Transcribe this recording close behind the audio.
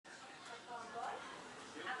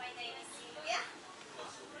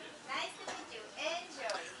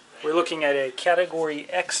we're looking at a Category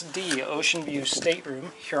XD Ocean View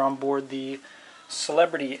stateroom here on board the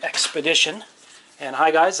Celebrity Xpedition. And hi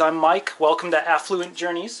guys, I'm Mike. Welcome to Affluent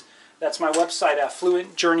Journeys. That's my website,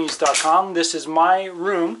 affluentjourneys.com. This is my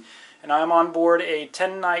room, and I'm on board a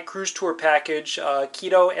 10-night cruise tour package,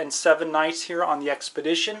 Quito and 7 nights here on the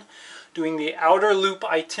Xpedition, doing the outer loop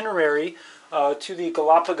itinerary to the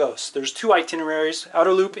Galapagos. There's 2 itineraries,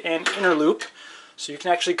 outer loop and inner loop. So you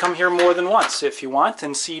can actually come here more than once if you want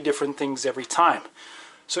and see different things every time.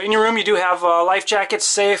 So in your room you do have life jackets,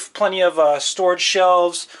 safe, plenty of storage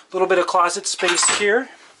shelves, a little bit of closet space here.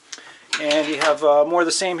 And you have more of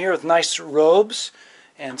the same here with nice robes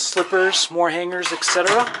and slippers, more hangers,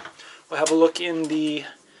 etc. We'll have a look in the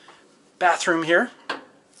bathroom here.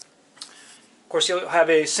 Of course you'll have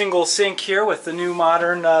a single sink here with the new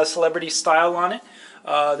modern Celebrity style on it.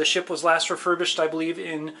 The ship was last refurbished, I believe,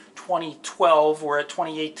 in 2012. We're at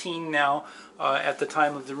 2018 now at the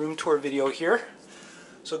time of the room tour video here.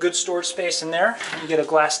 So good storage space in there. You get a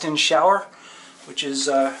glassed-in shower, which is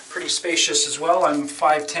pretty spacious as well. I'm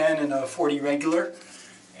 5'10" and a 40 regular.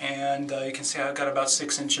 And you can see I've got about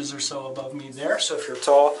 6 inches or so above me there. So if you're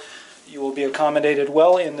tall, you will be accommodated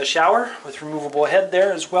well in the shower with removable head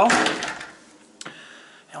there as well.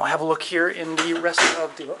 And we'll have a look here in the rest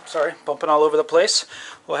of the, sorry, bumping all over the place.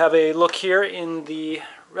 We'll have a look here in the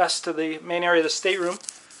rest of the main area of the stateroom.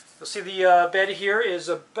 You'll see the bed here is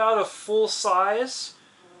about a full size,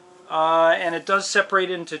 and it does separate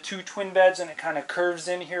into 2 twin beds, and it kind of curves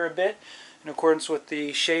in here a bit in accordance with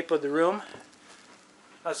the shape of the room.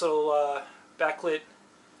 Nice little backlit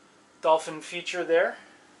dolphin feature there.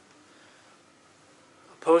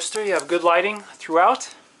 A poster, you have good lighting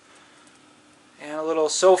throughout. And a little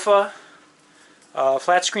sofa,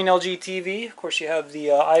 flat screen LG TV. Of course you have the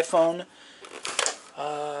iPhone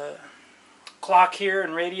clock here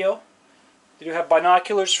and radio. They do have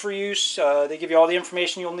binoculars for use. They give you all the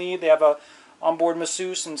information you'll need. They have a onboard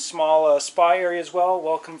masseuse and small spa area as well.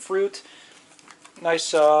 Welcome fruit.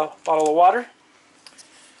 Nice bottle of water.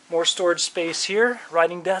 More storage space here.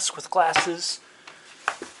 Writing desk with glasses.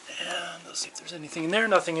 And let's see if there's anything in there.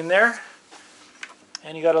 Nothing in there.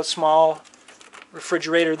 And you got a small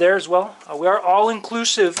refrigerator there as well. We are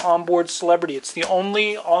all-inclusive on board Celebrity. It's the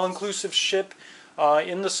only all-inclusive ship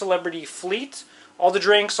in the Celebrity fleet. All the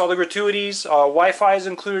drinks, all the gratuities, Wi-Fi is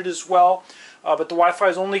included as well. But the Wi-Fi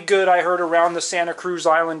is only good, I heard, around the Santa Cruz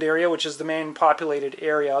Island area, which is the main populated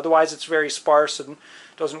area. Otherwise, it's very sparse and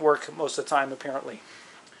doesn't work most of the time, apparently.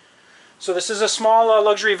 So this is a small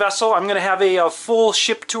luxury vessel. I'm going to have a full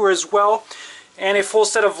ship tour as well, and a full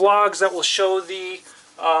set of vlogs that will show the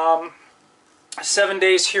 7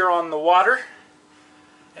 days here on the water.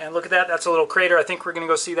 And look at that, that's a little crater. I think we're going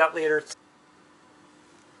to go see that later.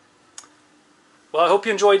 Well, I hope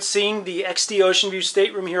you enjoyed seeing the XD Ocean View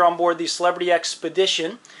stateroom here on board the Celebrity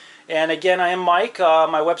Xpedition. And again, I am Mike.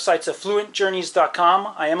 My website's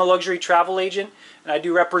affluentjourneys.com. I am a luxury travel agent, and I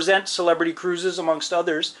do represent Celebrity Cruises amongst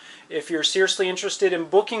others. If you're seriously interested in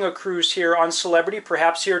booking a cruise here on Celebrity,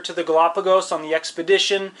 perhaps here to the Galapagos on the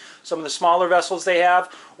Xpedition, some of the smaller vessels they have,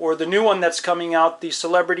 or the new one that's coming out, the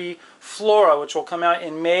Celebrity Flora, which will come out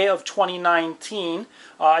in May of 2019,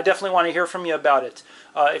 I definitely want to hear from you about it.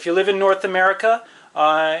 If you live in North America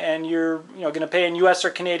and you're going to pay in US or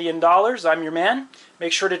Canadian dollars, I'm your man.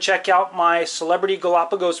 Make sure to check out my Celebrity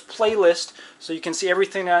Galapagos playlist so you can see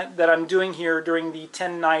everything that I'm doing here during the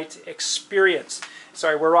 10-night experience.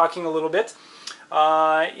 Sorry, we're rocking a little bit.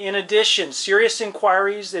 In addition, serious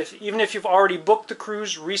inquiries, even if you've already booked the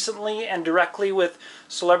cruise recently and directly with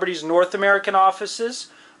Celebrity's North American offices,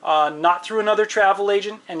 not through another travel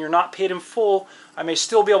agent, and you're not paid in full, I may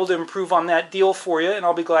still be able to improve on that deal for you, and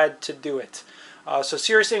I'll be glad to do it. So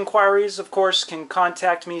serious inquiries, of course, can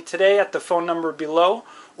contact me today at the phone number below,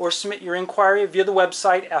 or submit your inquiry via the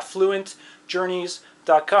website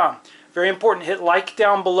affluentjourneys.com. Very important, hit like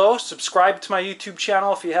down below, subscribe to my YouTube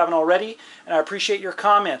channel if you haven't already, and I appreciate your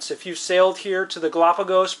comments. If you've sailed here to the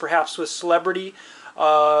Galapagos, perhaps with Celebrity,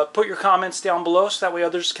 put your comments down below so that way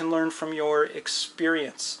others can learn from your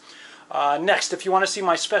experience. Next, if you want to see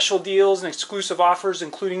my special deals and exclusive offers,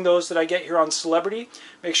 including those that I get here on Celebrity,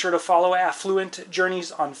 make sure to follow Affluent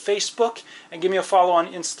Journeys on Facebook and give me a follow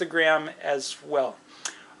on Instagram as well.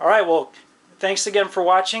 All right, well, thanks again for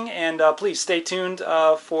watching, and please stay tuned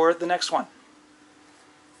for the next one.